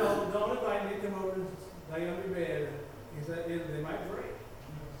 Don't invite me to come over and lay on your bed. They might break.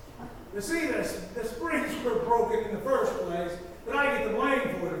 You see, the springs were broken in the first place, but I get the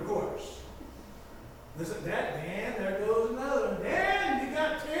blame for it, of course. Listen, Dan, there goes another one. Dan, you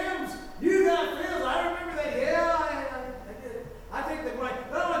got Tim's, you got Phil's. I remember that. Yeah, I did it. I think the blame.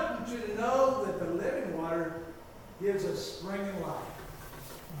 But I want you to know that the living water gives us spring in life.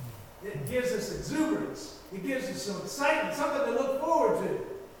 It gives us exuberance. It gives us some excitement, something to look forward to.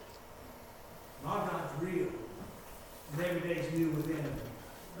 Our God's real, and every day's new within him.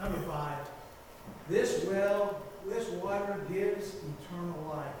 Number 5, this water gives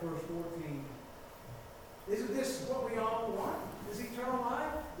eternal life. Verse 14. Isn't this what we all want? Is eternal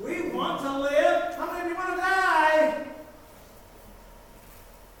life? We want to live. How many of you want to die?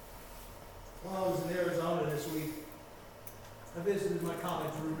 While I was in Arizona this week, I visited my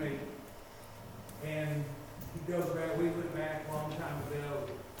college roommate. And he goes back, we went back a long time ago.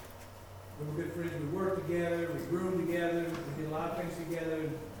 We were good friends. We worked together, we grew together, we did a lot of things together.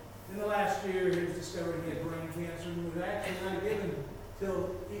 And in the last year, he was discovering he had brain cancer and was actually not given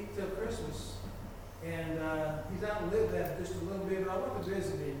till Christmas. And he's outlived that just a little bit, but I went to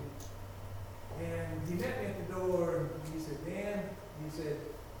visit him. And he met me at the door, and he said, Dan, he said,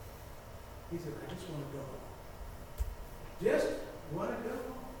 I just want to go. Just want to go.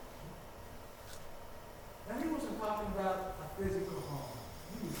 Now, he wasn't talking about a physical home.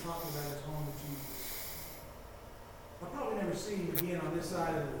 He was talking about his home with Jesus. I'll probably never see him again on this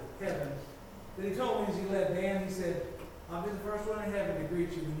side of heaven. But he told me as he left Dan, he said, I'll be the first one in heaven to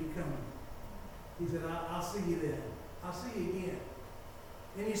greet you when you come. He said, I'll see you then. I'll see you again.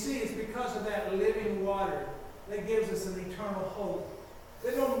 And you see, it's because of that living water that gives us an eternal hope.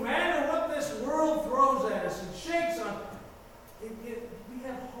 That no matter what this world throws at us and shakes on, we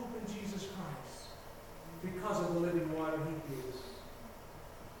have hope in Jesus Christ because of the living water he gives.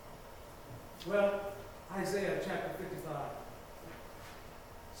 Well, Isaiah chapter 55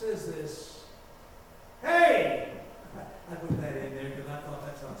 says this. Hey! I put that in there because I thought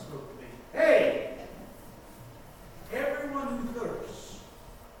that's how it spoke to me. Hey! Everyone who thirsts,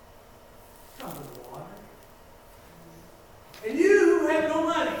 come to the water. And you who have no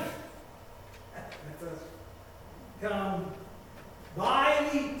money, come buy and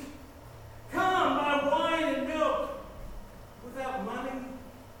eat. Come buy wine and milk without money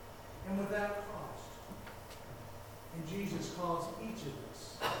and without cost. And Jesus calls each of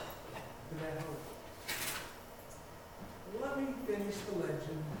us to that hope. Let me finish the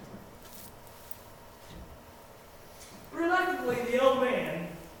legend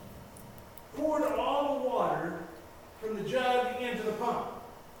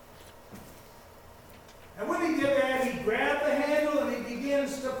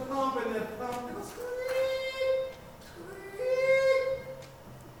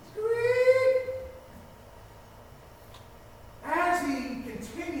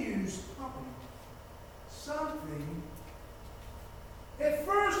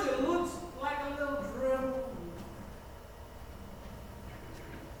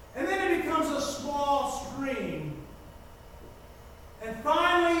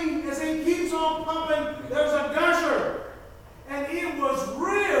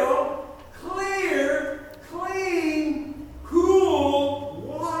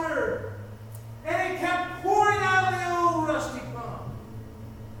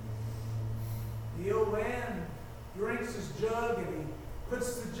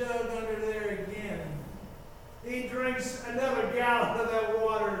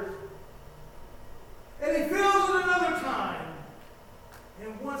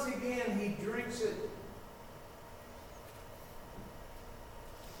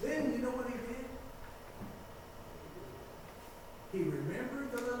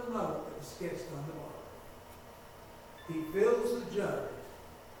note that was sketched on the bottom. He fills the jug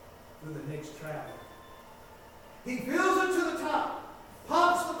for the next traveler. He fills it to the top,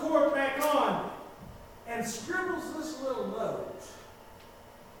 pops the cork back on, and scribbles this little note.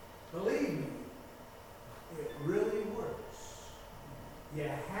 Believe me, it really works. You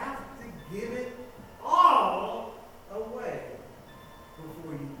have to give it all away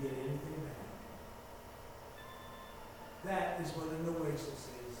before you get anything back. That is what an oasis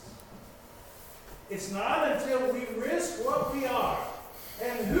is. It's not until we risk what we are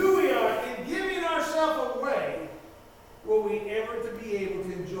and who we are in giving ourselves away will we ever to be able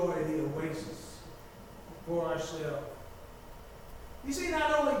to enjoy the oasis for ourselves. You see,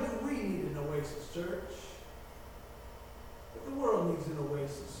 not only do we need an oasis, church, but the world needs an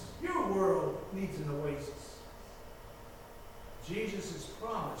oasis. Your world needs an oasis. Jesus has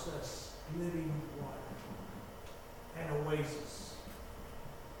promised us living water, an oasis,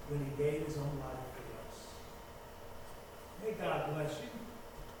 when he gave his own life for us. May God bless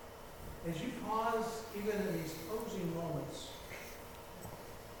you. As you pause, even in these closing moments,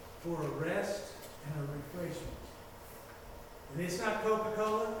 for a rest and a refreshment. And it's not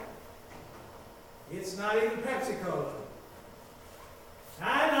Coca-Cola. It's not even Pepsi-Cola.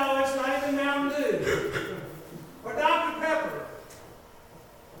 I know it's not even Mountain Dew or Dr. Pepper.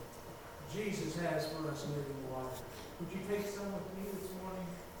 Jesus has for us living water. Would you take some with me this morning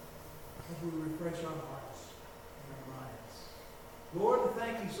as we refresh our hearts and our minds? Lord,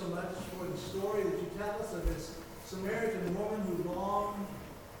 thank you so much for the story that you tell us of this Samaritan woman who longed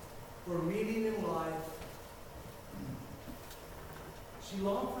for meaning in life. She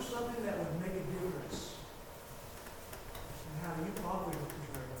longed for something that would make a difference. And how you offered it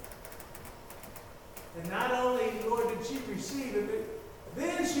to her. And not only, Lord, did she receive it, but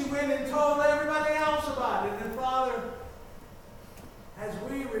then she went and told everybody else about it. And Father, as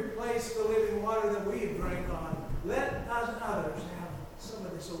we replace the living water that we have drank on, let us others have some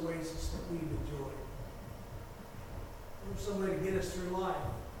of this oasis that we've enjoyed. There's some way to get us through life.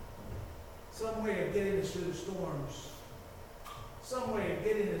 Some way of getting us through the storms. Some way of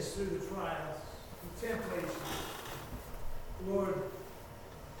getting us through the trials, the temptations. Lord,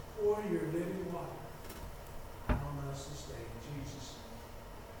 pour your living water on us this day. In Jesus'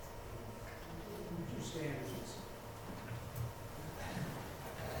 name. Would you stand with us?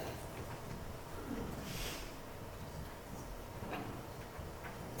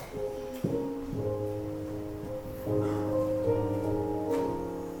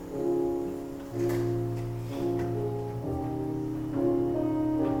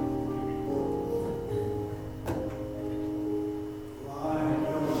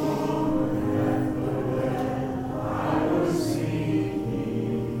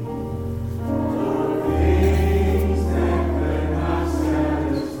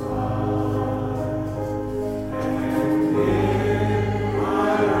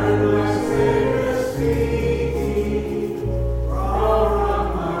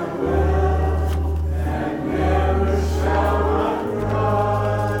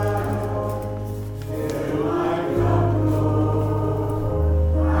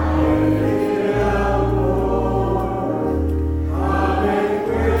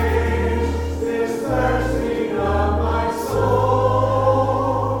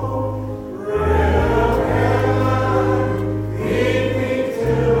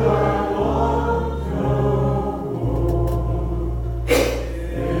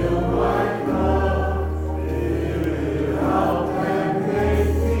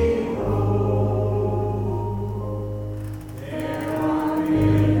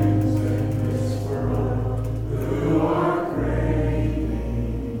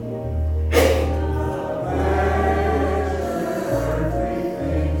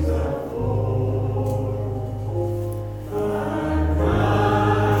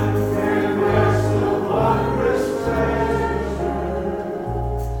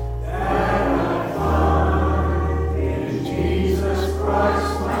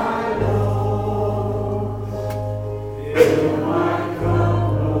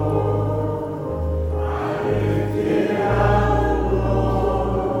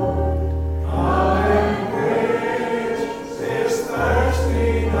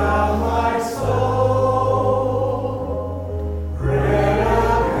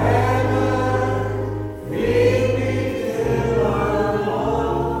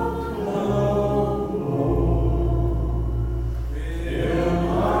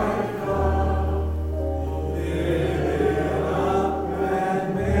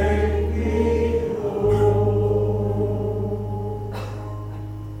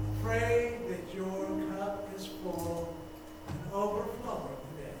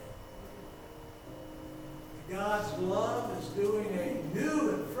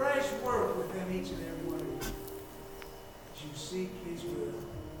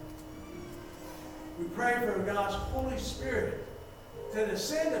 pray for God's Holy Spirit to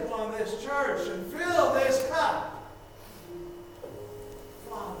descend upon this church and fill this cup.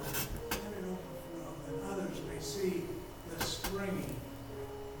 Father, let it overflow, that others may see the springing,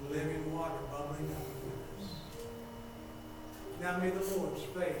 living water bubbling up within us. Now may the Lord's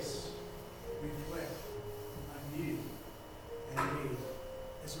face reflect on you and me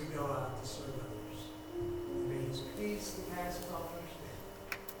as we go